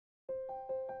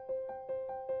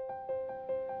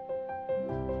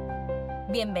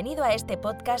Bienvenido a este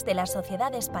podcast de la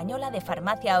Sociedad Española de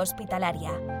Farmacia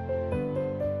Hospitalaria.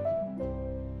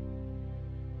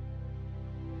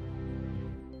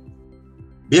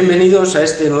 Bienvenidos a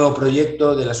este nuevo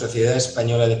proyecto de la Sociedad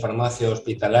Española de Farmacia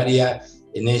Hospitalaria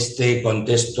en este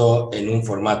contexto en un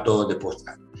formato de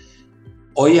podcast.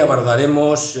 Hoy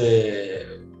abordaremos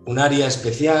un área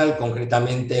especial,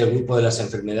 concretamente el grupo de las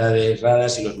enfermedades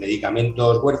raras y los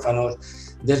medicamentos huérfanos,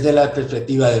 desde la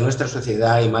perspectiva de nuestra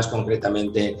sociedad y más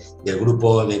concretamente del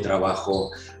grupo de trabajo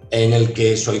en el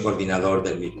que soy coordinador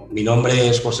del mismo. Mi nombre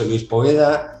es José Luis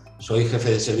Poveda, soy jefe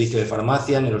de servicio de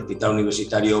farmacia en el Hospital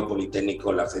Universitario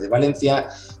Politécnico La Fe de Valencia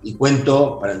y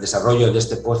cuento para el desarrollo de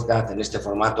este podcast en este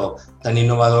formato tan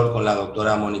innovador con la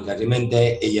doctora Mónica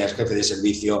Rimente. Ella es jefe de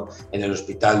servicio en el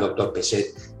Hospital Dr.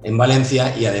 Peset en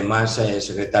Valencia y además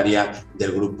secretaria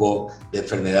del grupo de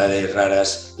enfermedades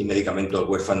raras y medicamentos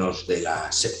huérfanos de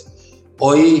la SEP.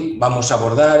 Hoy vamos a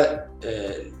abordar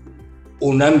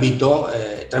un ámbito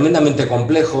tremendamente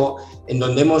complejo en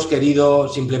donde hemos querido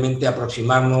simplemente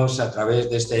aproximarnos a través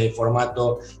de este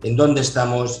formato en dónde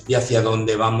estamos y hacia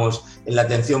dónde vamos en la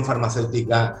atención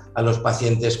farmacéutica a los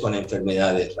pacientes con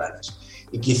enfermedades raras.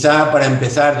 Y quizá para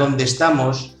empezar, dónde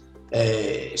estamos,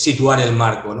 situar el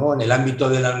marco, ¿no? En el ámbito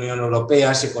de la Unión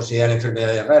Europea se consideran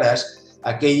enfermedades raras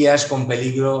aquellas con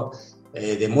peligro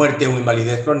de muerte o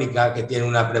invalidez crónica que tienen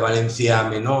una prevalencia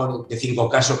menor de 5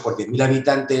 casos por 10.000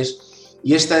 habitantes.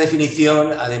 Y esta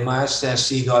definición, además, ha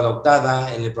sido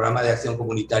adoptada en el Programa de Acción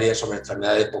Comunitaria sobre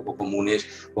Enfermedades Poco Comunes,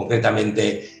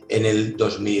 concretamente en el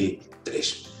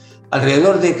 2003.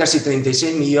 Alrededor de casi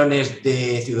 36 millones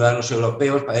de ciudadanos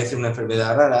europeos padecen una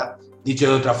enfermedad rara. Dicho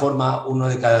de otra forma, 1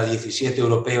 de cada 17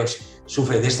 europeos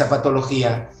sufre de esta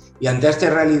patología. Y ante esta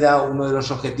realidad, uno de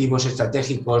los objetivos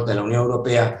estratégicos de la Unión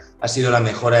Europea ha sido la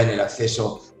mejora en el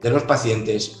acceso de los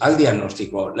pacientes al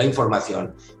diagnóstico, la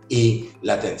información y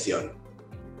la atención.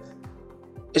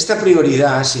 Esta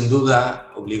prioridad, sin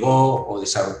duda, obligó o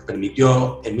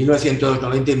permitió en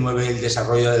 1999 el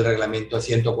desarrollo del Reglamento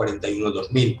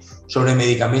 141/2000 sobre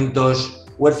medicamentos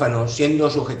huérfanos, siendo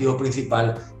su objetivo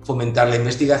principal fomentar la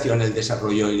investigación, el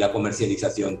desarrollo y la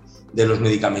comercialización de los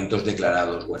medicamentos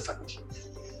declarados huérfanos.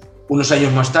 Unos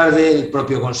años más tarde, el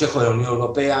propio Consejo de la Unión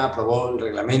Europea aprobó el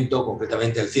reglamento,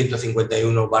 concretamente el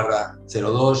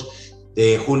 151/02,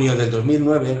 de junio del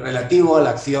 2009, relativo a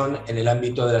la acción en el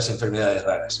ámbito de las enfermedades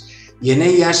raras. Y en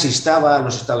ella se instaba a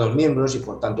los Estados miembros y,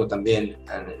 por tanto, también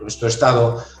a nuestro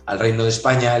Estado, al Reino de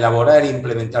España, a elaborar e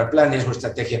implementar planes o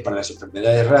estrategias para las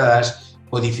enfermedades raras,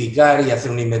 codificar y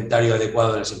hacer un inventario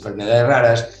adecuado de las enfermedades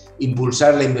raras,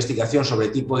 impulsar la investigación sobre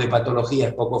tipo de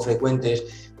patologías poco frecuentes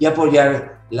y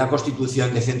apoyar la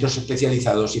constitución de centros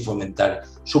especializados y fomentar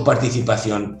su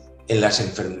participación en las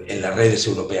redes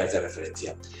europeas de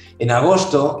referencia. En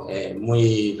agosto,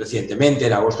 muy recientemente,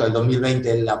 en agosto del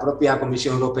 2020, la propia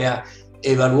Comisión Europea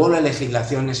evaluó la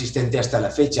legislación existente hasta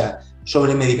la fecha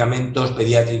sobre medicamentos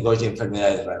pediátricos y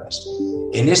enfermedades raras.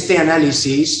 En este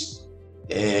análisis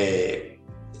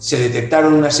se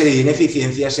detectaron una serie de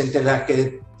ineficiencias, entre las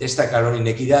que destacaron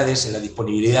inequidades en la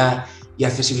disponibilidad y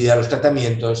accesibilidad a los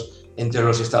tratamientos entre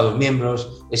los Estados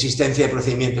miembros, existencia de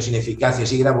procedimientos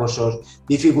ineficaces y gravosos,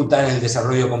 dificultad en el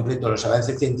desarrollo completo de los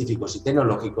avances científicos y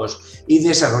tecnológicos y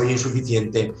desarrollo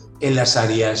insuficiente en las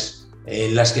áreas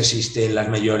en las que existen las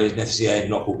mayores necesidades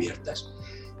no cubiertas.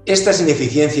 Estas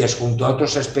ineficiencias, junto a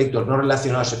otros aspectos no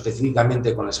relacionados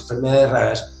específicamente con las enfermedades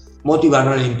raras,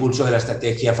 motivaron el impulso de la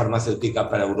Estrategia Farmacéutica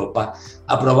para Europa,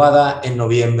 aprobada en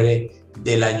noviembre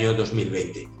del año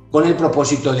 2020. Con el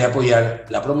propósito de apoyar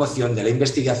la promoción de la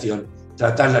investigación,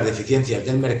 tratar las deficiencias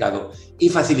del mercado y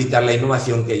facilitar la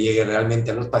innovación que llegue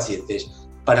realmente a los pacientes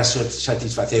para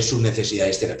satisfacer sus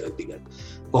necesidades terapéuticas.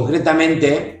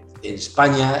 Concretamente, en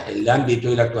España, el ámbito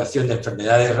y la actuación de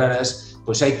enfermedades raras,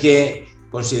 pues hay que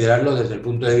considerarlo desde el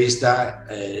punto de vista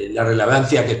la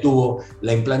relevancia que tuvo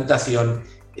la implantación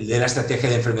de la Estrategia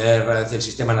de Enfermedades Raras del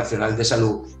Sistema Nacional de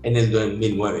Salud en el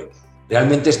 2009.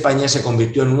 Realmente España se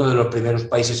convirtió en uno de los primeros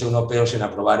países europeos en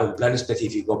aprobar un plan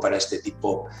específico para este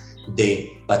tipo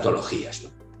de patologías, ¿no?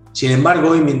 Sin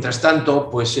embargo, y mientras tanto,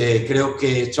 pues creo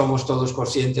que somos todos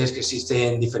conscientes que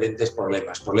existen diferentes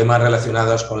problemas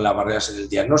relacionados con las barreras en el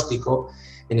diagnóstico.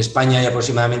 En España hay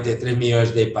aproximadamente 3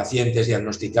 millones de pacientes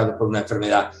diagnosticados por una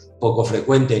enfermedad poco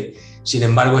frecuente. Sin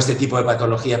embargo, este tipo de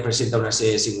patologías presenta una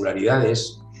serie de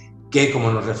singularidades que,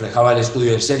 como nos reflejaba el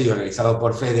estudio en serio realizado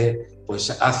por FEDE, pues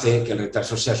hace que el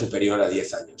retraso sea superior a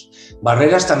 10 años.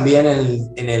 Barreras también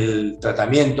en el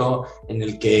tratamiento, en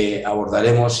el que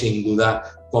abordaremos sin duda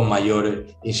con mayor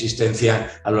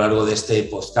insistencia a lo largo de este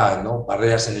podcast, ¿no?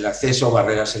 Barreras en el acceso,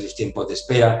 barreras en los tiempos de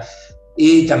espera,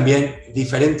 y también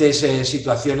diferentes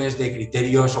situaciones de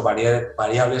criterios o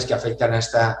variables que afectan a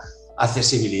esta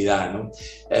accesibilidad, ¿no?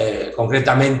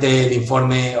 Concretamente, el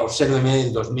informe Obsérveme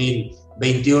del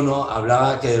 2021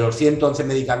 hablaba que de los 111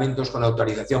 medicamentos con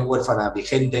autorización huérfana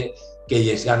vigente que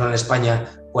llegaron a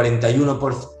España,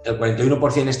 el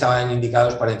 41% estaban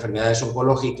indicados para enfermedades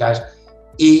oncológicas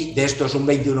y de estos un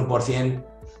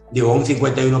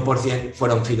 51%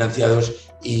 fueron financiados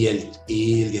y el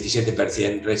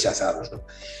 17% rechazados, ¿no?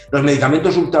 Los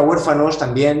medicamentos ultrahuérfanos,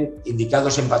 también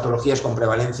indicados en patologías con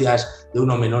prevalencias de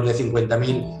uno menor de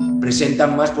 50.000,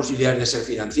 presentan más posibilidades de ser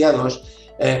financiados.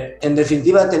 En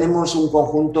definitiva, tenemos un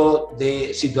conjunto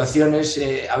de situaciones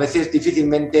a veces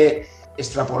difícilmente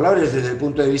extrapolables desde el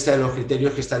punto de vista de los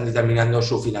criterios que están determinando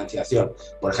su financiación.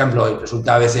 Por ejemplo,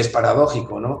 resulta a veces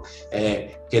paradójico, ¿no?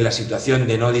 Que la situación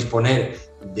de no disponer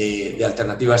de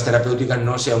alternativas terapéuticas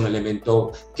no sea un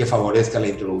elemento que favorezca la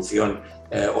introducción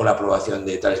o la aprobación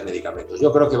de tales medicamentos.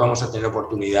 Yo creo que vamos a tener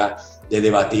oportunidad de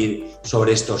debatir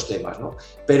sobre estos temas, ¿no?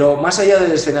 Pero más allá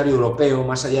del escenario europeo,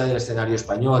 más allá del escenario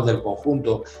español, del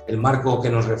conjunto, el marco que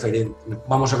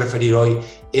vamos a referir hoy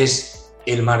es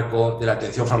el marco de la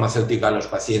atención farmacéutica a los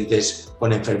pacientes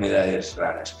con enfermedades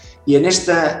raras. Y en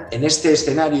este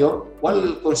escenario,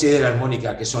 ¿cuál consideras,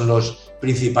 Mónica, que son los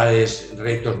principales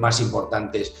retos más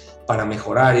importantes para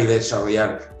mejorar y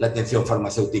desarrollar la atención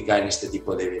farmacéutica en este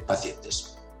tipo de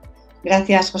pacientes?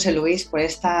 Gracias, José Luis, por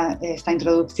esta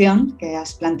introducción que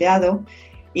has planteado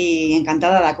y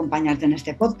encantada de acompañarte en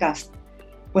este podcast.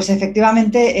 Pues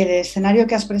efectivamente, el escenario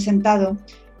que has presentado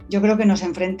yo creo que nos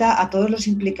enfrenta a todos los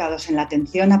implicados en la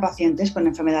atención a pacientes con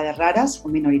enfermedades raras o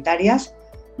minoritarias,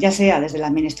 ya sea desde la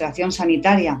administración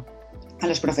sanitaria, a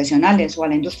los profesionales o a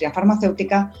la industria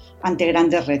farmacéutica, ante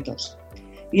grandes retos.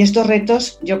 Y estos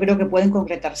retos yo creo que pueden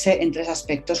concretarse en tres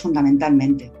aspectos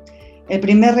fundamentalmente. El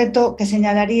primer reto que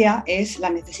señalaría es la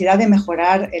necesidad de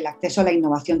mejorar el acceso a la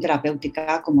innovación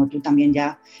terapéutica, como tú también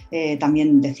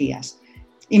también decías.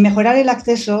 Y mejorar el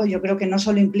acceso yo creo que no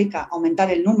solo implica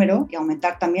aumentar el número y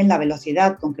aumentar también la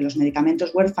velocidad con que los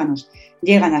medicamentos huérfanos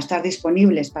llegan a estar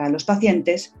disponibles para los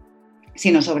pacientes,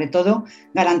 sino sobre todo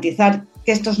garantizar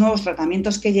que estos nuevos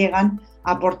tratamientos que llegan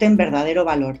aporten verdadero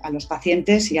valor a los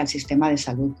pacientes y al sistema de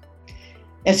salud.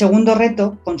 El segundo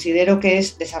reto considero que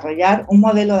es desarrollar un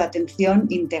modelo de atención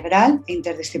integral e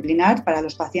interdisciplinar para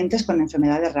los pacientes con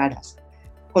enfermedades raras,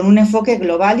 con un enfoque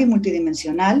global y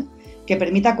multidimensional que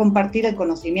permita compartir el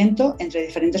conocimiento entre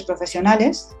diferentes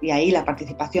profesionales, y ahí la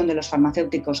participación de los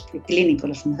farmacéuticos clínicos,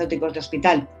 los farmacéuticos de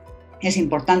hospital, es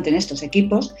importante en estos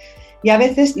equipos, y a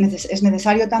veces es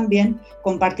necesario también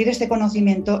compartir este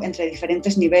conocimiento entre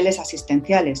diferentes niveles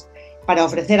asistenciales para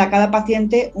ofrecer a cada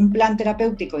paciente un plan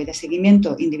terapéutico y de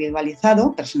seguimiento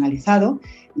individualizado, personalizado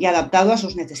y adaptado a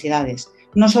sus necesidades,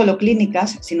 no solo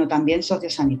clínicas, sino también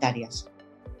sociosanitarias.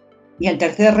 Y el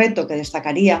tercer reto que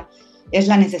destacaría es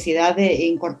la necesidad de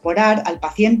incorporar al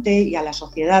paciente y a la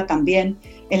sociedad también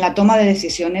en la toma de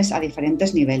decisiones a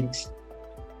diferentes niveles.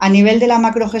 A nivel de la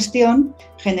macrogestión,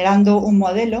 generando un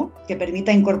modelo que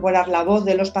permita incorporar la voz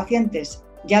de los pacientes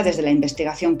ya desde la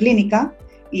investigación clínica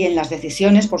y en las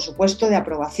decisiones, por supuesto, de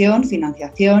aprobación,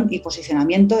 financiación y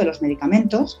posicionamiento de los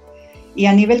medicamentos. Y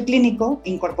a nivel clínico,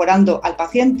 incorporando al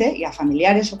paciente y a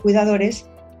familiares o cuidadores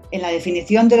en la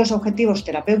definición de los objetivos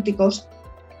terapéuticos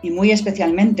y muy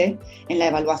especialmente en la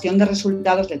evaluación de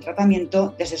resultados del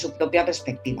tratamiento desde su propia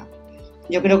perspectiva.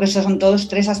 Yo creo que esos son todos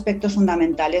tres aspectos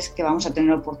fundamentales que vamos a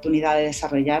tener oportunidad de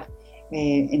desarrollar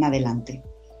en adelante.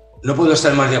 No puedo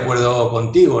estar más de acuerdo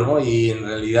contigo, ¿no? Y en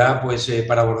realidad, pues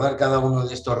para abordar cada uno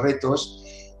de estos retos,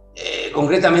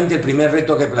 concretamente el primer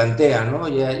reto que plantea, ¿no?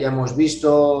 Ya hemos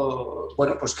visto,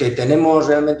 bueno, pues que tenemos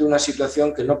realmente una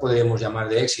situación que no podemos llamar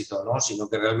de éxito, ¿no? Sino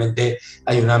que realmente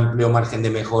hay un amplio margen de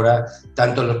mejora,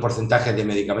 tanto en los porcentajes de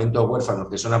medicamentos huérfanos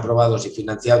que son aprobados y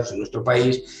financiados en nuestro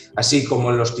país, así como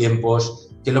en los tiempos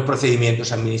que los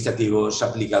procedimientos administrativos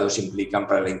aplicados implican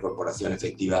para la incorporación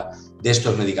efectiva de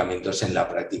estos medicamentos en la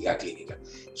práctica clínica.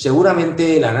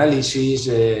 Seguramente el análisis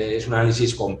es un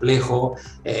análisis complejo,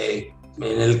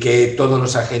 en el que todos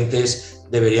los agentes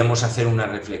deberíamos hacer una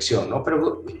reflexión, ¿no?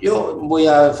 Pero yo voy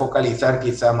a focalizar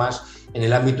quizá más en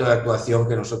el ámbito de actuación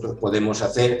que nosotros podemos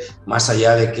hacer, más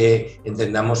allá de que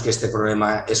entendamos que este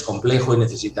problema es complejo y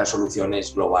necesita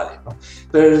soluciones globales, ¿no?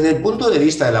 Pero desde el punto de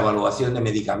vista de la evaluación de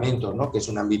medicamentos, ¿no? Que es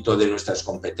un ámbito de nuestras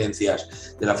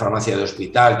competencias de la farmacia de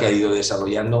hospital que ha ido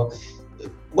desarrollando,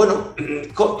 bueno,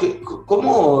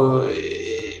 ¿cómo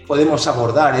podemos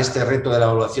abordar este reto de la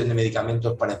evaluación de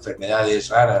medicamentos para enfermedades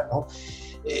raras, ¿no?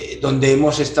 Donde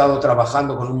hemos estado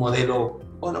trabajando con un modelo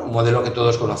que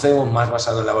todos conocemos, más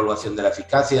basado en la evaluación de la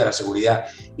eficacia, la seguridad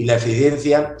y la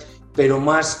eficiencia, pero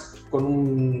más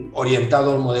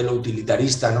orientado al modelo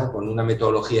utilitarista, ¿no? Con una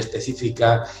metodología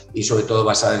específica y sobre todo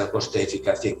basada en el coste de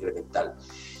eficacia incremental.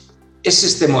 ¿Es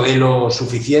este modelo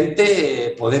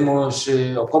suficiente?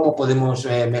 ¿Cómo podemos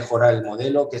mejorar el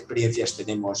modelo? ¿Qué experiencias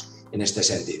tenemos en este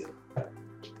sentido?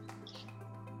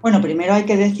 Bueno, primero hay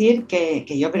que decir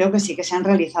que yo creo que sí que se han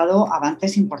realizado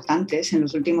avances importantes en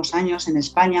los últimos años en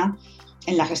España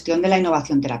en la gestión de la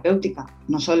innovación terapéutica,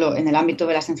 no solo en el ámbito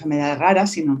de las enfermedades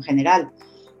raras, sino en general.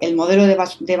 El modelo de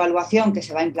evaluación que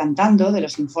se va implantando de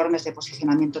los informes de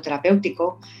posicionamiento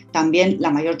terapéutico, también la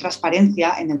mayor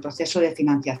transparencia en el proceso de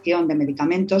financiación de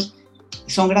medicamentos,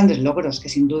 son grandes logros que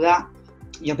sin duda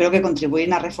yo creo que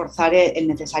contribuyen a reforzar el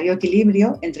necesario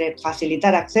equilibrio entre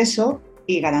facilitar acceso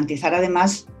y garantizar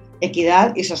además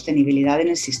equidad y sostenibilidad en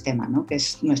el sistema, ¿no? Que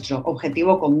es nuestro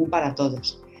objetivo común para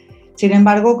todos. Sin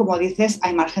embargo, como dices,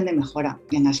 hay margen de mejora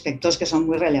en aspectos que son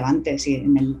muy relevantes y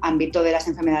en el ámbito de las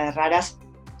enfermedades raras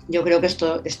yo creo que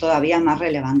esto es todavía más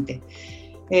relevante.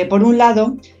 Por un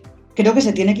lado, creo que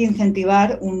se tiene que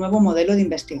incentivar un nuevo modelo de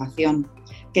investigación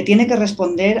que tiene que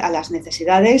responder a las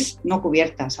necesidades no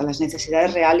cubiertas, a las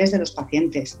necesidades reales de los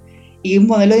pacientes, y un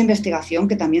modelo de investigación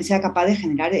que también sea capaz de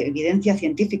generar evidencia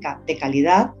científica de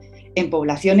calidad en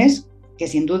poblaciones que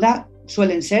sin duda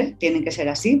tienen que ser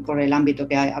así por el ámbito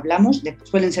que hablamos,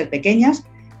 suelen ser pequeñas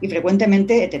y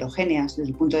frecuentemente heterogéneas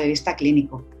desde el punto de vista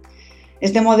clínico.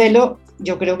 Este modelo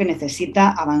yo creo que necesita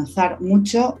avanzar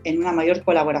mucho en una mayor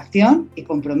colaboración y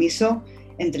compromiso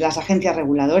entre las agencias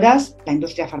reguladoras, la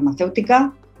industria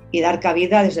farmacéutica y dar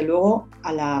cabida, desde luego,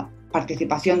 a la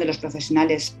participación de los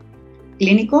profesionales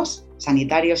clínicos,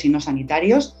 sanitarios y no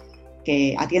sanitarios,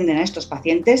 que atienden a estos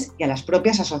pacientes y a las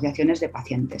propias asociaciones de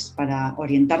pacientes para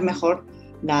orientar mejor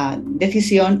la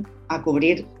decisión a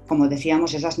cubrir, como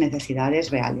decíamos, esas necesidades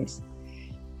reales.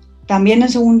 También, en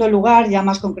segundo lugar, ya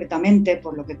más concretamente,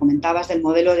 por lo que comentabas del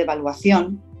modelo de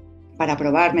evaluación para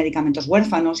aprobar medicamentos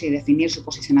huérfanos y definir su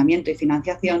posicionamiento y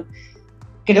financiación,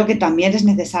 creo que también es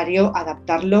necesario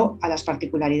adaptarlo a las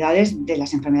particularidades de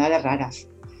las enfermedades raras.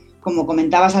 Como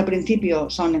comentabas al principio,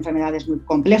 son enfermedades muy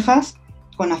complejas,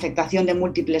 con afectación de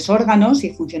múltiples órganos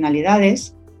y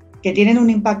funcionalidades, que tienen un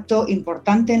impacto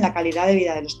importante en la calidad de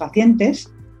vida de los pacientes,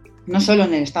 no solo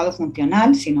en el estado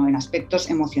funcional, sino en aspectos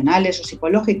emocionales o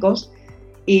psicológicos,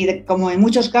 y como en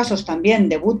muchos casos también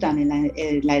debutan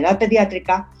en la edad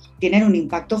pediátrica, tienen un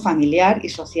impacto familiar y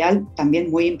social también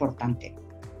muy importante.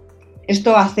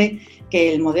 Esto hace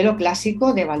que el modelo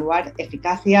clásico de evaluar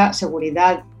eficacia,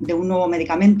 seguridad de un nuevo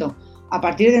medicamento a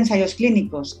partir de ensayos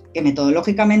clínicos que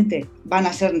metodológicamente van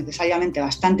a ser necesariamente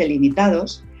bastante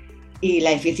limitados, y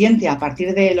la eficiencia a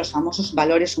partir de los famosos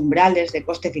valores umbrales de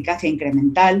coste-eficacia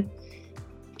incremental,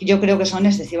 yo creo que son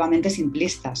excesivamente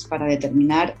simplistas para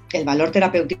determinar el valor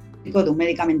terapéutico de un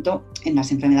medicamento en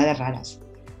las enfermedades raras.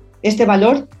 Este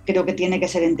valor creo que tiene que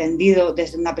ser entendido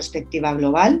desde una perspectiva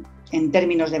global, en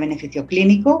términos de beneficio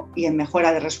clínico y en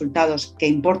mejora de resultados que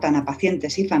importan a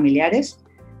pacientes y familiares,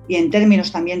 y en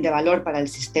términos también de valor para el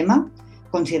sistema,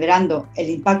 considerando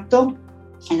el impacto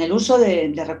en el uso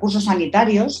de recursos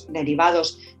sanitarios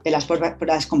derivados de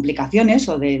las complicaciones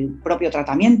o del propio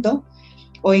tratamiento,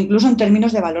 o incluso en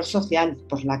términos de valor social,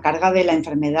 por la carga de la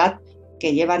enfermedad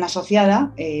que llevan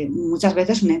asociada muchas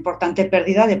veces una importante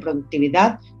pérdida de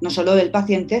productividad, no solo del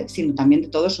paciente, sino también de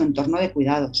todo su entorno de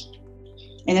cuidados.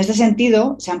 En este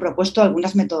sentido, se han propuesto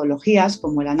algunas metodologías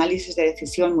como el análisis de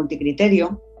decisión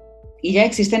multicriterio, y ya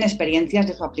existen experiencias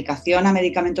de su aplicación a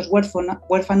medicamentos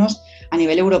huérfanos a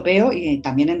nivel europeo y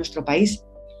también en nuestro país.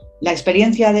 La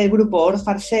experiencia del grupo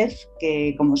Orfar-SEF,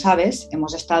 que como sabes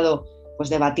hemos estado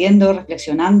debatiendo,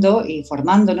 reflexionando y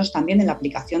formándonos también en la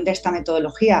aplicación de esta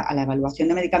metodología a la evaluación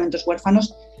de medicamentos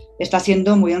huérfanos, está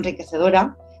siendo muy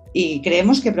enriquecedora y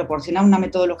creemos que proporciona una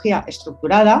metodología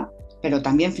estructurada, pero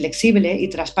también flexible y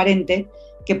transparente,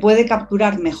 que puede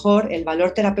capturar mejor el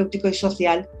valor terapéutico y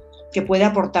social que puede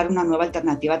aportar una nueva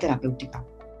alternativa terapéutica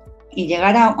y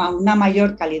llegar a una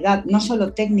mayor calidad, no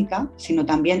solo técnica, sino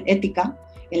también ética,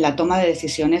 en la toma de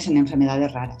decisiones en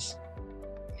enfermedades raras.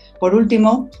 Por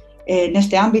último, en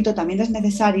este ámbito también es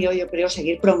necesario, yo creo,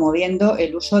 seguir promoviendo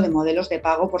el uso de modelos de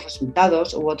pago por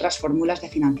resultados u otras fórmulas de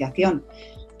financiación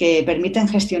que permiten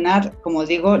gestionar, como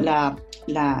digo, la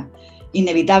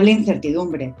inevitable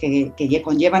incertidumbre que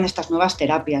conllevan estas nuevas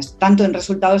terapias, tanto en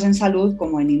resultados en salud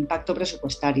como en impacto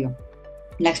presupuestario.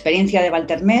 La experiencia de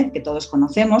Valtermed, que todos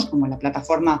conocemos como la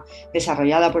plataforma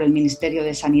desarrollada por el Ministerio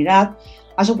de Sanidad,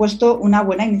 ha supuesto una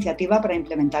buena iniciativa para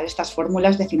implementar estas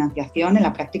fórmulas de financiación en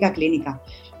la práctica clínica,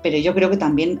 pero yo creo que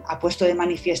también ha puesto de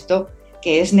manifiesto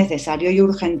que es necesario y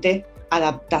urgente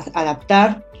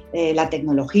adaptar la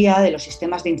tecnología, de los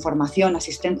sistemas de información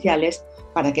asistenciales,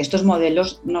 para que estos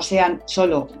modelos no sean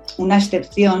solo una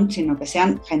excepción, sino que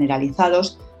sean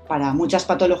generalizados para muchas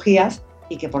patologías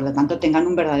y que por lo tanto tengan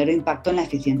un verdadero impacto en la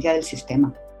eficiencia del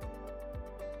sistema.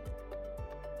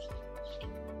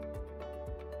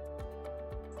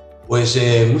 Pues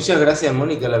muchas gracias,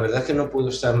 Mónica. La verdad es que no puedo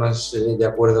estar más de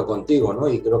acuerdo contigo, ¿no?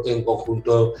 Y creo que en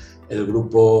conjunto el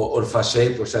grupo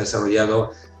Orfasei pues, ha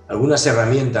desarrollado algunas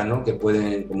herramientas, ¿no? Que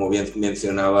pueden, como bien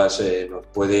mencionabas, nos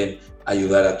pueden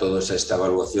ayudar a todos a esta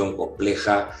evaluación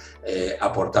compleja,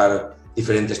 aportar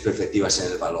diferentes perspectivas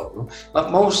en el valor, ¿no?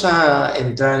 Vamos a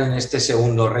entrar en este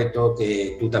segundo reto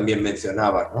que tú también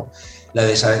mencionabas, ¿no? La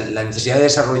necesidad de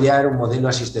desarrollar un modelo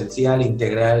asistencial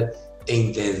integral e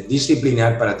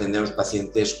interdisciplinar para atender a los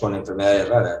pacientes con enfermedades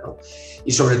raras, ¿no?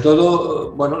 Y sobre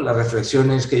todo, bueno, las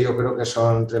reflexiones que yo creo que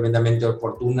son tremendamente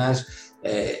oportunas,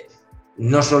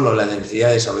 no solo la necesidad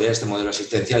de desarrollar este modelo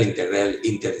asistencial integral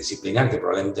interdisciplinar, que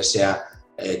probablemente sea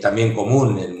también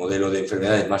común en el modelo de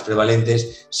enfermedades más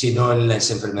prevalentes, sino en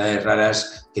las enfermedades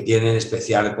raras que tienen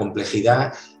especial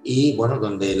complejidad y, bueno,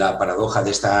 donde la paradoja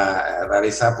de esta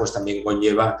rareza pues también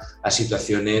conlleva a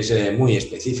situaciones muy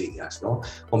específicas, ¿no?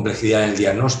 Complejidad en el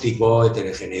diagnóstico,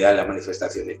 heterogeneidad en las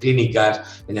manifestaciones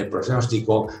clínicas, en el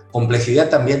pronóstico, complejidad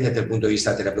también desde el punto de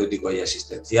vista terapéutico y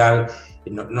asistencial,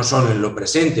 no solo en lo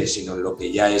presente, sino en lo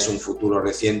que ya es un futuro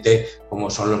reciente, como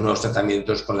son los nuevos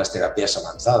tratamientos con las terapias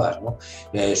avanzadas, ¿no?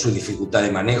 Su dificultad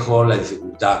de manejo, la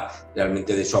dificultad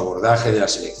realmente de su abordaje, de la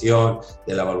selección,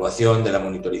 de la evaluación, de la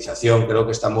monitorización. Creo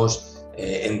que estamos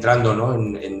entrando, ¿no?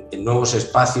 en nuevos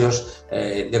espacios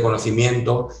de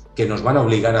conocimiento que nos van a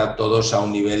obligar a todos a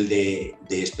un nivel de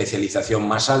especialización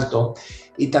más alto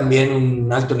y también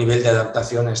un alto nivel de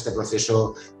adaptación a este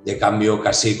proceso de cambio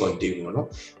casi continuo, ¿no?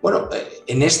 Bueno,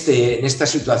 en esta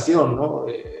situación, ¿no?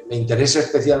 Me interesa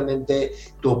especialmente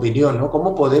tu opinión, ¿no?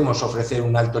 ¿Cómo podemos ofrecer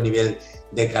un alto nivel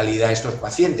de calidad a estos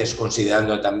pacientes,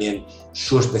 considerando también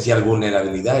su especial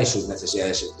vulnerabilidad y sus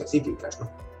necesidades específicas, ¿no?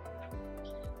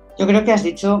 Yo creo que has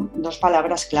dicho dos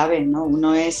palabras clave, ¿no?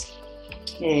 Uno es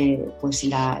pues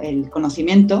el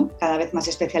conocimiento cada vez más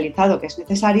especializado que es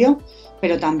necesario,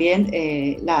 pero también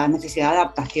la necesidad de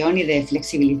adaptación y de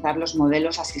flexibilizar los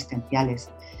modelos asistenciales.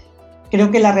 Creo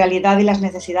que la realidad y las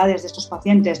necesidades de estos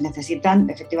pacientes necesitan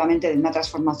efectivamente de una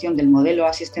transformación del modelo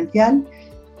asistencial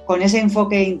con ese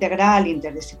enfoque integral,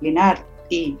 interdisciplinar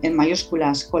y, en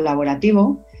mayúsculas,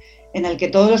 colaborativo, en el que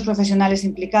todos los profesionales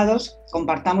implicados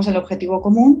compartamos el objetivo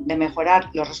común de mejorar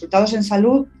los resultados en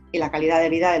salud y la calidad de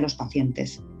vida de los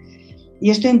pacientes. Y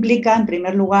esto implica, en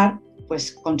primer lugar,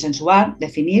 pues consensuar,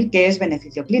 definir qué es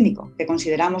beneficio clínico, qué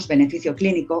consideramos beneficio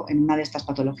clínico en una de estas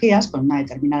patologías con una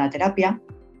determinada terapia,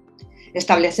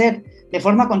 establecer de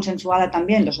forma consensuada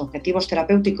también los objetivos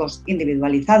terapéuticos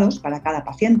individualizados para cada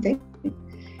paciente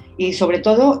y, sobre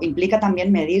todo, implica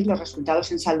también medir los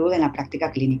resultados en salud en la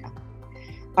práctica clínica.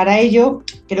 Para ello,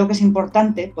 creo que es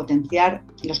importante potenciar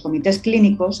los comités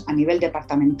clínicos a nivel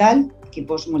departamental,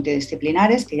 equipos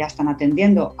multidisciplinares que ya están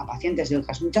atendiendo a pacientes de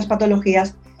otras muchas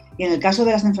patologías y, en el caso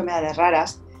de las enfermedades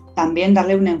raras, también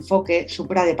darle un enfoque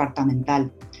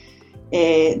supradepartamental.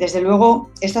 Desde luego,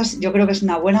 yo creo que es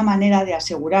una buena manera de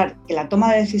asegurar que la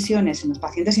toma de decisiones en los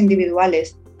pacientes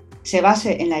individuales se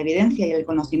base en la evidencia y el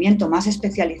conocimiento más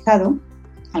especializado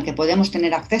al que podemos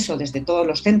tener acceso desde todos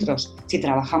los centros si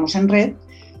trabajamos en red,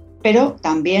 pero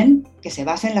también que se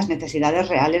base en las necesidades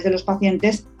reales de los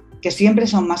pacientes, que siempre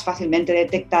son más fácilmente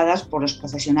detectadas por los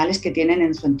profesionales que tienen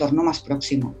en su entorno más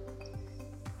próximo.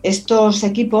 Estos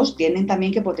equipos tienen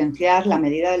también que potenciar la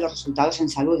medida de los resultados en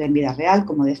salud en vida real,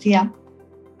 como decía,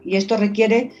 y esto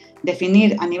requiere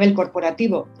definir a nivel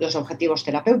corporativo los objetivos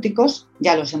terapéuticos,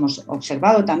 ya los hemos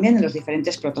observado también en los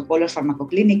diferentes protocolos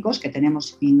farmacoclínicos que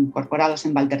tenemos incorporados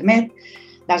en Valtermed,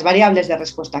 las variables de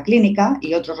respuesta clínica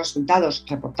y otros resultados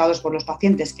reportados por los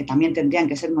pacientes que también tendrían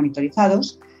que ser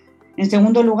monitorizados. En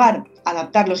segundo lugar,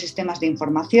 adaptar los sistemas de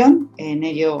información. En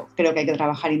ello creo que hay que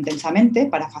trabajar intensamente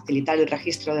para facilitar el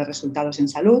registro de resultados en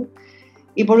salud.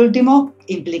 Y por último,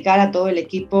 implicar a todo el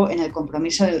equipo en el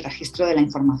compromiso del registro de la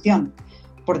información,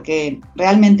 porque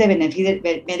realmente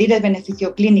medir el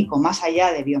beneficio clínico más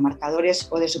allá de biomarcadores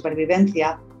o de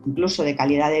supervivencia, incluso de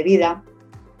calidad de vida,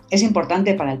 es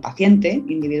importante para el paciente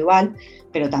individual,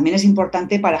 pero también es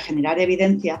importante para generar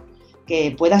evidencia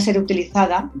que pueda ser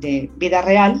utilizada de vida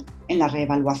real en la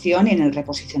reevaluación y en el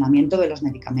reposicionamiento de los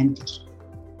medicamentos.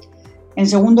 En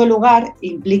segundo lugar,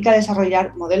 implica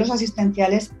desarrollar modelos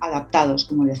asistenciales adaptados,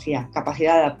 como decía,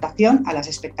 capacidad de adaptación a las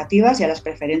expectativas y a las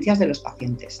preferencias de los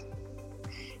pacientes.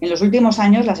 En los últimos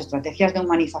años, las estrategias de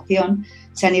humanización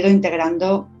se han ido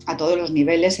integrando a todos los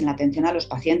niveles en la atención a los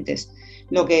pacientes,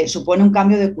 lo que supone un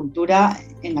cambio de cultura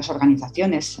en las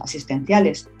organizaciones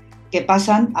asistenciales, que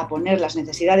pasan a poner las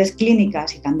necesidades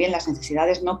clínicas y también las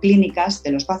necesidades no clínicas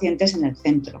de los pacientes en el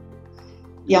centro.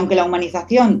 Y aunque la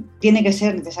humanización tiene que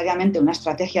ser necesariamente una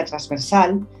estrategia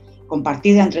transversal,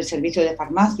 compartida entre el servicio de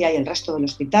farmacia y el resto del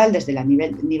hospital, desde el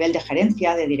nivel de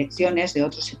gerencia, de direcciones, de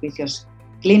otros servicios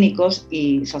clínicos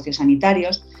y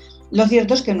sociosanitarios, lo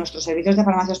cierto es que nuestros servicios de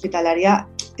farmacia hospitalaria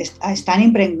están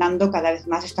impregnando cada vez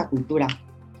más esta cultura,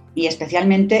 y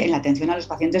especialmente en la atención a los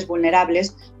pacientes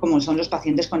vulnerables, como son los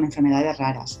pacientes con enfermedades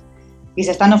raras. Y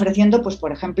se están ofreciendo, pues,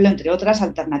 por ejemplo, entre otras,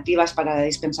 alternativas para la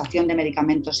dispensación de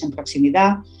medicamentos en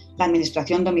proximidad, la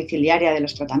administración domiciliaria de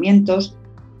los tratamientos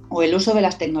o el uso de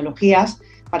las tecnologías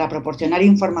para proporcionar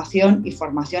información y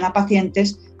formación a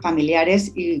pacientes,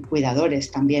 familiares y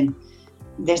cuidadores también.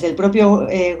 Desde el propio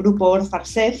grupo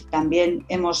FHARSEF también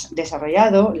hemos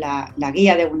desarrollado la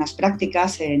guía de buenas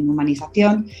prácticas en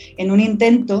humanización en un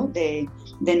intento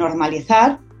de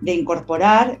normalizar, de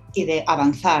incorporar y de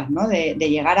avanzar, ¿no? de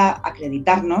llegar a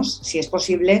acreditarnos, si es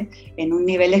posible, en un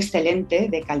nivel excelente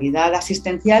de calidad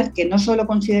asistencial que no solo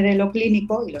considere lo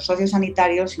clínico y lo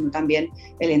sociosanitario, sino también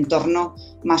el entorno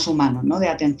más humano, ¿no? de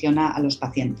atención a los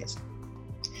pacientes.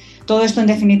 Todo esto, en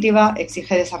definitiva,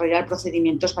 exige desarrollar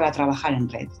procedimientos para trabajar en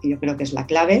red. Y yo creo que es la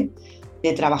clave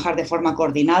de trabajar de forma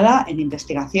coordinada en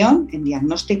investigación, en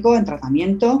diagnóstico, en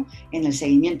tratamiento, en el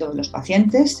seguimiento de los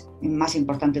pacientes, más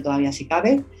importante todavía si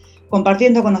cabe,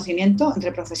 compartiendo conocimiento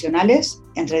entre profesionales,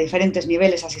 entre diferentes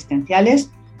niveles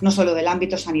asistenciales, no solo del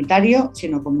ámbito sanitario,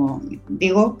 sino, como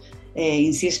digo,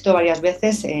 insisto varias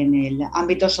veces, en el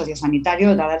ámbito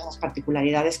sociosanitario, dadas las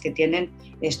particularidades que tienen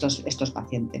estos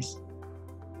pacientes.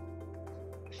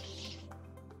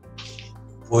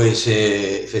 Pues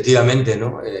efectivamente,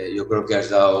 ¿no? Yo creo que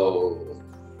has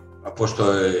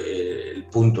puesto el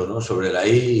punto, ¿no? sobre la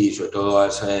I, y sobre todo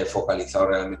has focalizado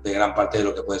realmente gran parte de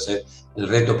lo que puede ser el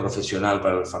reto profesional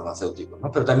para los farmacéuticos,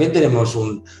 ¿no? Pero también tenemos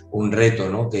un reto,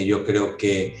 ¿no? que yo creo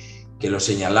que lo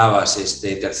señalabas,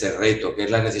 este tercer reto, que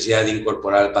es la necesidad de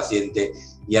incorporar al paciente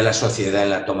y a la sociedad en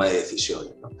la toma de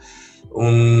decisiones, ¿no?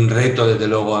 Un reto, desde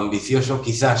luego, ambicioso,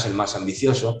 quizás el más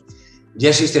ambicioso. Ya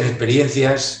existen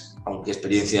experiencias, aunque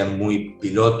experiencias muy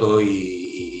piloto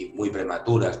y muy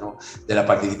prematuras, ¿no? de la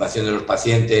participación de los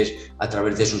pacientes a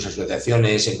través de sus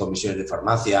asociaciones, en comisiones de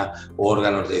farmacia o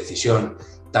órganos de decisión.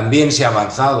 También se ha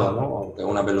avanzado, ¿no? aunque a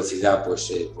una velocidad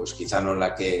pues quizá no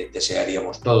la que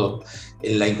desearíamos todos,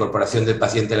 en la incorporación del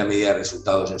paciente a la medida de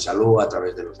resultados en salud a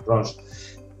través de los PRONS.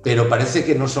 Pero parece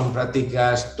que no son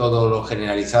prácticas todo lo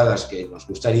generalizadas que nos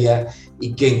gustaría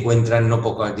y que encuentran no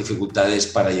pocas dificultades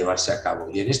para llevarse a cabo.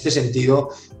 Y en este sentido,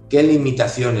 ¿qué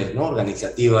limitaciones, ¿no?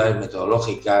 organizativas,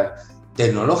 metodológicas,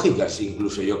 tecnológicas,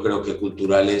 incluso yo creo que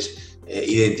culturales,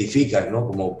 identifican, ¿no?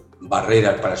 como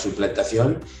barreras para su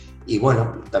implantación? Y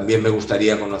bueno, también me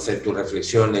gustaría conocer tu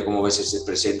reflexión de cómo ves ese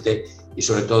presente y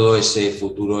sobre todo ese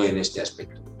futuro en este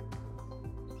aspecto.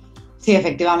 Sí,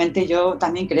 efectivamente, yo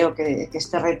también creo que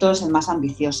este reto es el más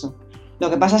ambicioso.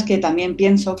 Lo que pasa es que también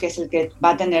pienso que es el que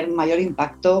va a tener mayor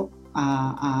impacto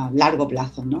a largo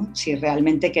plazo, ¿no? Si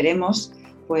realmente queremos,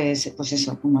 pues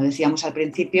eso, como decíamos al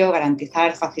principio,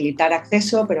 garantizar, facilitar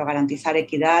acceso, pero garantizar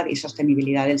equidad y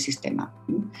sostenibilidad del sistema.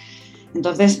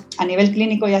 Entonces, a nivel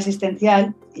clínico y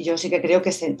asistencial, yo sí que creo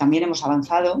que también hemos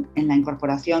avanzado en la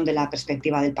incorporación de la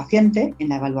perspectiva del paciente, en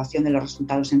la evaluación de los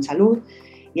resultados en salud,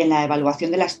 y en la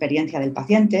evaluación de la experiencia del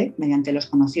paciente mediante los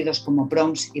conocidos como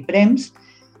PROMS y PREMS.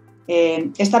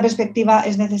 Esta perspectiva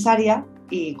es necesaria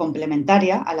y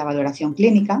complementaria a la valoración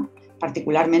clínica,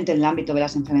 particularmente en el ámbito de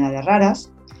las enfermedades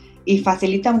raras, y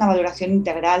facilita una valoración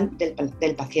integral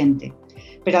del paciente.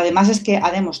 Pero además es que ha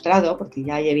demostrado, porque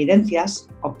ya hay evidencias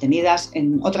obtenidas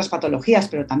en otras patologías,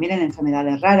 pero también en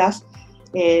enfermedades raras,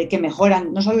 que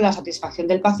mejoran no solo la satisfacción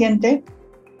del paciente,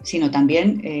 sino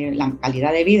también la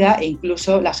calidad de vida e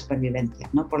incluso la supervivencia,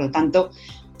 ¿no? Por lo tanto,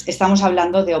 estamos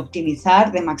hablando de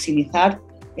optimizar, de maximizar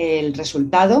el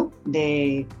resultado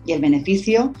y el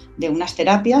beneficio de unas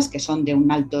terapias que son de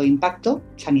un alto impacto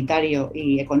sanitario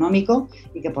y económico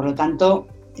y que, por lo tanto,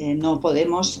 no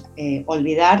podemos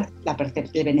olvidar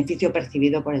el beneficio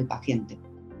percibido por el paciente.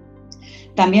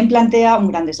 También plantea un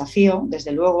gran desafío,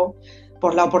 desde luego,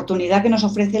 por la oportunidad que nos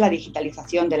ofrece la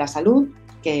digitalización de la salud,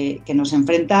 que nos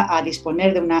enfrenta a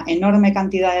disponer de una enorme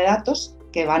cantidad de datos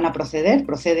que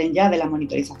proceden ya de la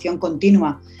monitorización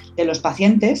continua de los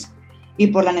pacientes, y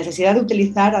por la necesidad de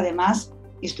utilizar además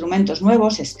instrumentos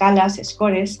nuevos, escalas,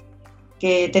 scores,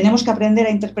 que tenemos que aprender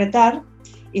a interpretar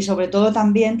y sobre todo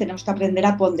también tenemos que aprender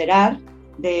a ponderar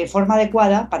de forma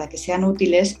adecuada para que sean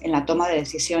útiles en la toma de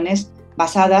decisiones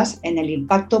basadas en el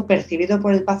impacto percibido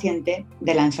por el paciente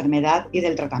de la enfermedad y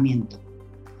del tratamiento.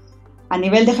 A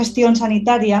nivel de gestión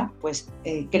sanitaria, pues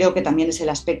creo que también es el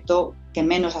aspecto que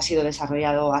menos ha sido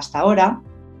desarrollado hasta ahora.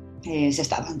 Se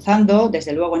está avanzando,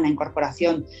 desde luego, en la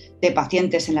incorporación de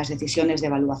pacientes en las decisiones de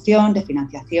evaluación, de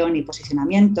financiación y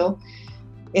posicionamiento.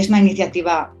 Es una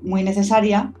iniciativa muy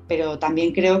necesaria, pero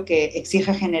también creo que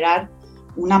exige generar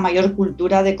una mayor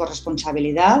cultura de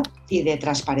corresponsabilidad y de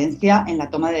transparencia en la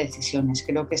toma de decisiones.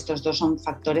 Creo que estos dos son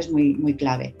factores muy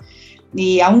clave.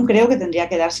 Y aún creo que tendría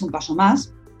que darse un paso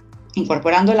más,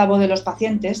 incorporando la voz de los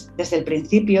pacientes desde el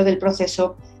principio del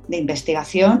proceso de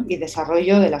investigación y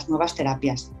desarrollo de las nuevas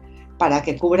terapias, para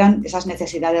que cubran esas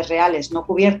necesidades reales no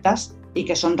cubiertas y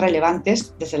que son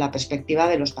relevantes desde la perspectiva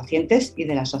de los pacientes y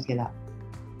de la sociedad.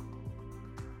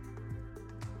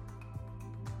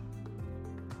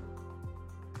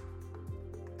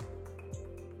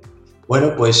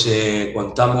 Bueno, pues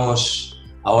contamos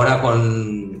ahora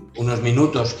con unos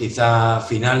minutos quizá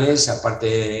finales, aparte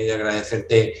de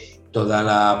agradecerte toda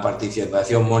la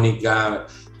participación, Mónica,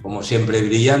 como siempre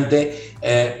brillante,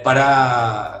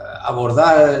 para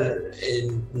abordar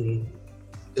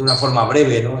de una forma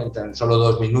breve, ¿no?, en tan solo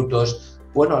 2 minutos,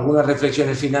 bueno, algunas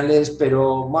reflexiones finales,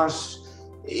 pero más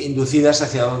inducidas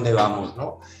hacia dónde vamos,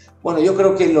 ¿no? Bueno, yo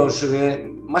creo que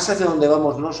más hacia dónde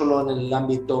vamos, no solo en el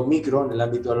ámbito micro, en el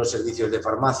ámbito de los servicios de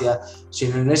farmacia,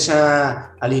 sino en ese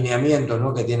alineamiento,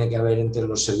 ¿no?, que tiene que haber entre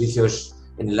los servicios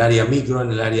en el área micro,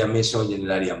 en el área meso y en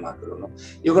el área macro, ¿no?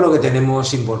 Yo creo que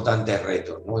tenemos importantes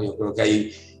retos, ¿no? Yo creo que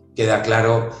ahí queda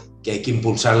claro que hay que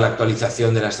impulsar la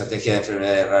actualización de la estrategia de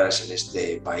enfermedades raras en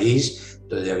este país.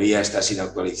 Todavía está sin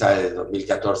actualizar desde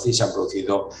 2014 y se han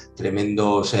producido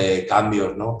tremendos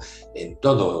cambios, ¿no?, en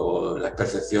todo, las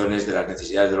percepciones de las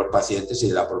necesidades de los pacientes y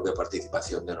de la propia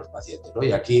participación de los pacientes, ¿no?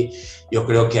 Y aquí yo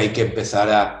creo que hay que empezar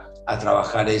a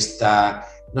trabajar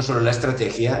no solo la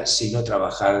estrategia, sino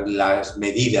trabajar las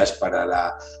medidas para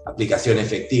la aplicación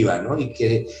efectiva, ¿no? Y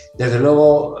que, desde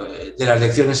luego, de las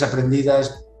lecciones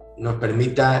aprendidas nos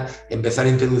permita empezar a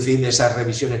introducir esas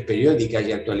revisiones periódicas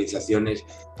y actualizaciones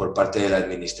por parte de la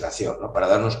Administración, ¿no?, para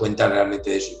darnos cuenta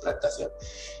realmente de su implantación.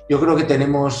 Yo creo que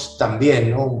tenemos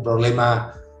también, ¿no?, un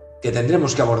problema que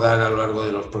tendremos que abordar a lo largo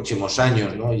de los próximos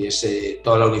años, ¿no?, y es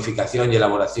toda la unificación y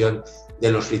elaboración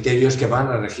de los criterios que van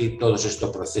a regir todos estos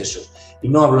procesos. Y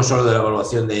no hablo solo de la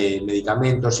evaluación de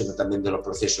medicamentos, sino también de los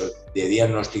procesos de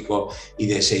diagnóstico y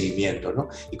de seguimiento, ¿no?,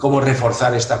 y cómo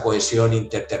reforzar esta cohesión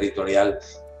interterritorial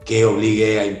que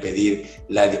obligue a impedir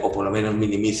o por lo menos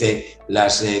minimice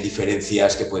las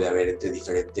diferencias que puede haber entre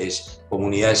diferentes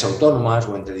comunidades autónomas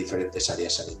o entre diferentes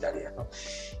áreas sanitarias, ¿no?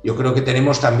 Yo creo que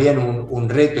tenemos también un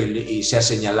reto, y se ha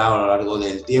señalado a lo largo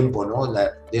del tiempo, ¿no?,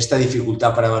 de esta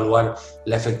dificultad para evaluar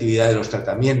la efectividad de los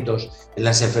tratamientos en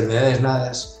las enfermedades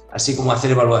raras, así como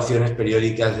hacer evaluaciones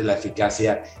periódicas de la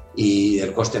eficacia y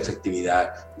del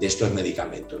coste-efectividad de estos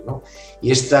medicamentos, ¿no?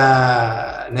 Y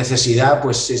esta necesidad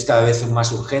pues es cada vez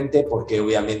más urgente, porque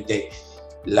obviamente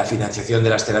la financiación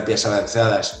de las terapias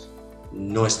avanzadas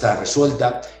no está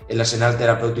resuelta. El arsenal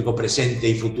terapéutico presente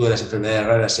y futuro de las enfermedades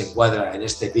raras se encuadra en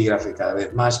este epígrafe cada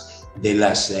vez más de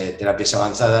las terapias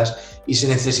avanzadas, y se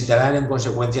necesitarán en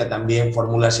consecuencia también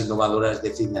fórmulas innovadoras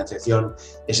de financiación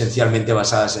esencialmente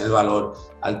basadas en el valor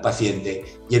al paciente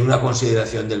y en una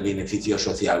consideración del beneficio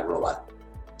social global.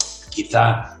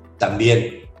 Quizá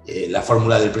también la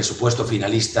fórmula del presupuesto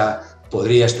finalista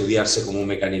podría estudiarse como un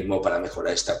mecanismo para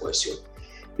mejorar esta cohesión.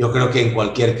 Yo creo que en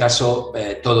cualquier caso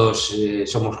todos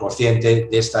somos conscientes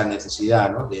de esta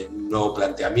necesidad, ¿no?, de un nuevo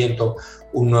planteamiento,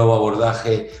 un nuevo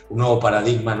abordaje, un nuevo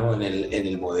paradigma, ¿no?, en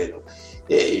el modelo.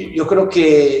 Yo creo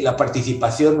que la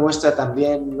participación nuestra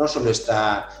también no solo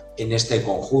está en este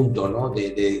conjunto, ¿no?,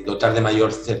 de dotar de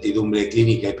mayor certidumbre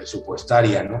clínica y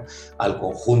presupuestaria, ¿no?, al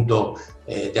conjunto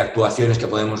de actuaciones que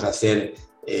podemos hacer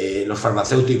los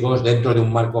farmacéuticos dentro de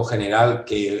un marco general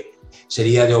que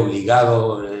sería de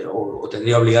obligado o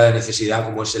tendría obligada necesidad,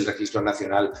 como es el Registro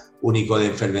Nacional Único de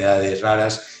Enfermedades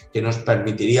Raras, que nos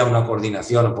permitiría una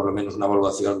coordinación o por lo menos una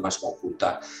evaluación más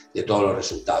conjunta de todos los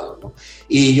resultados, ¿no?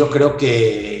 Y yo creo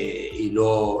que, y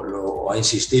lo ha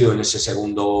insistido en ese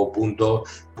segundo punto,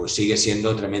 pues sigue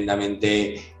siendo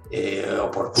tremendamente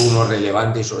oportuno,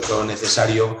 relevante y sobre todo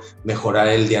necesario mejorar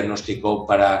el diagnóstico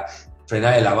para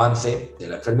frenar el avance de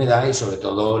la enfermedad y sobre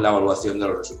todo la evaluación de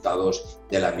los resultados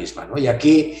de la misma, ¿no? Y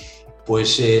aquí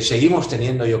pues seguimos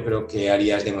teniendo, yo creo que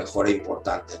áreas de mejora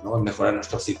importantes, ¿no? Mejorar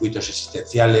nuestros circuitos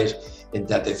existenciales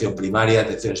entre atención primaria,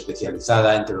 atención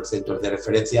especializada, entre los centros de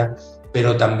referencia,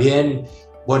 pero también,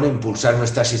 bueno, impulsar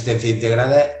nuestra asistencia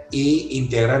integrada e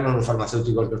integrarnos los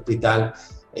farmacéuticos de hospital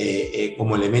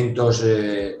como elementos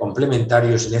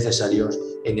complementarios y necesarios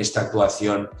en esta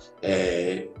actuación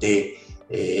de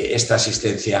esta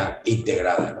asistencia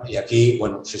integrada, ¿no? Y aquí,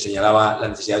 bueno, se señalaba la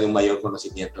necesidad de un mayor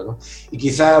conocimiento, ¿no? Y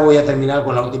quizá voy a terminar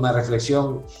con la última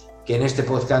reflexión, que en este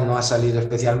podcast no ha salido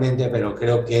especialmente, pero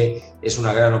creo que es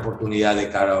una gran oportunidad de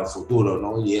cara al futuro,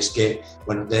 ¿no? Y es que,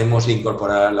 bueno, debemos de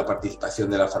incorporar la participación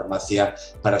de la farmacia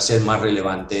para ser más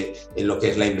relevante en lo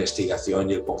que es la investigación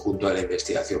y el conjunto de la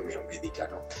investigación biomédica,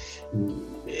 ¿no?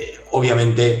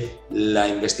 Obviamente, la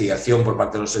investigación por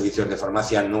parte de los servicios de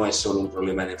farmacia no es solo un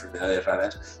problema en enfermedades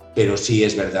raras, pero sí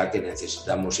es verdad que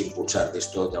necesitamos impulsar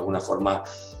esto de alguna forma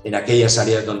en aquellas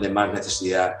áreas donde más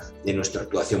necesidad de nuestra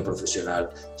actuación profesional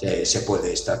se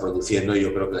puede estar produciendo, y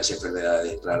yo creo que las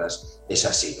enfermedades raras es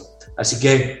así, ¿no? Así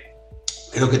que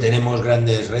creo que tenemos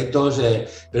grandes retos,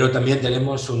 pero también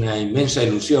tenemos una inmensa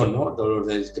ilusión, ¿no? Todos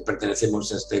los que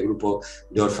pertenecemos a este grupo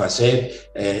de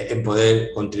Orfaset, en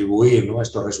poder contribuir, ¿no?, a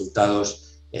estos resultados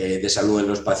de salud en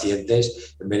los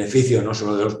pacientes, en beneficio no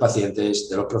solo de los pacientes,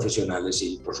 de los profesionales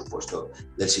y, por supuesto,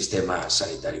 del sistema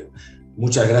sanitario.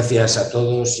 Muchas gracias a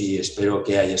todos y espero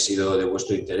que haya sido de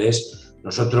vuestro interés.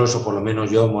 Nosotros, o por lo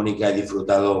menos yo, Mónica, he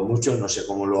disfrutado mucho, no sé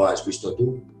cómo lo has visto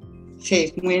tú.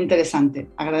 Sí, muy interesante.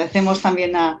 Agradecemos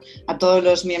también a todos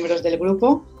los miembros del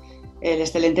grupo el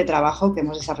excelente trabajo que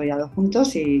hemos desarrollado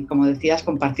juntos y, como decías,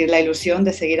 compartir la ilusión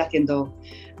de seguir haciendo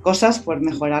cosas por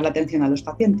mejorar la atención a los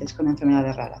pacientes con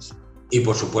enfermedades raras. Y,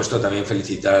 por supuesto, también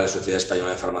felicitar a la Sociedad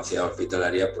Española de Farmacia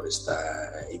Hospitalaria por esta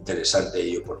interesante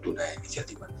y oportuna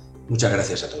iniciativa. Muchas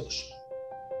gracias a todos.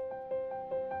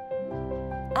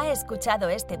 Ha escuchado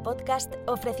este podcast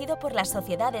ofrecido por la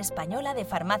Sociedad Española de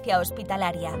Farmacia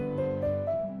Hospitalaria.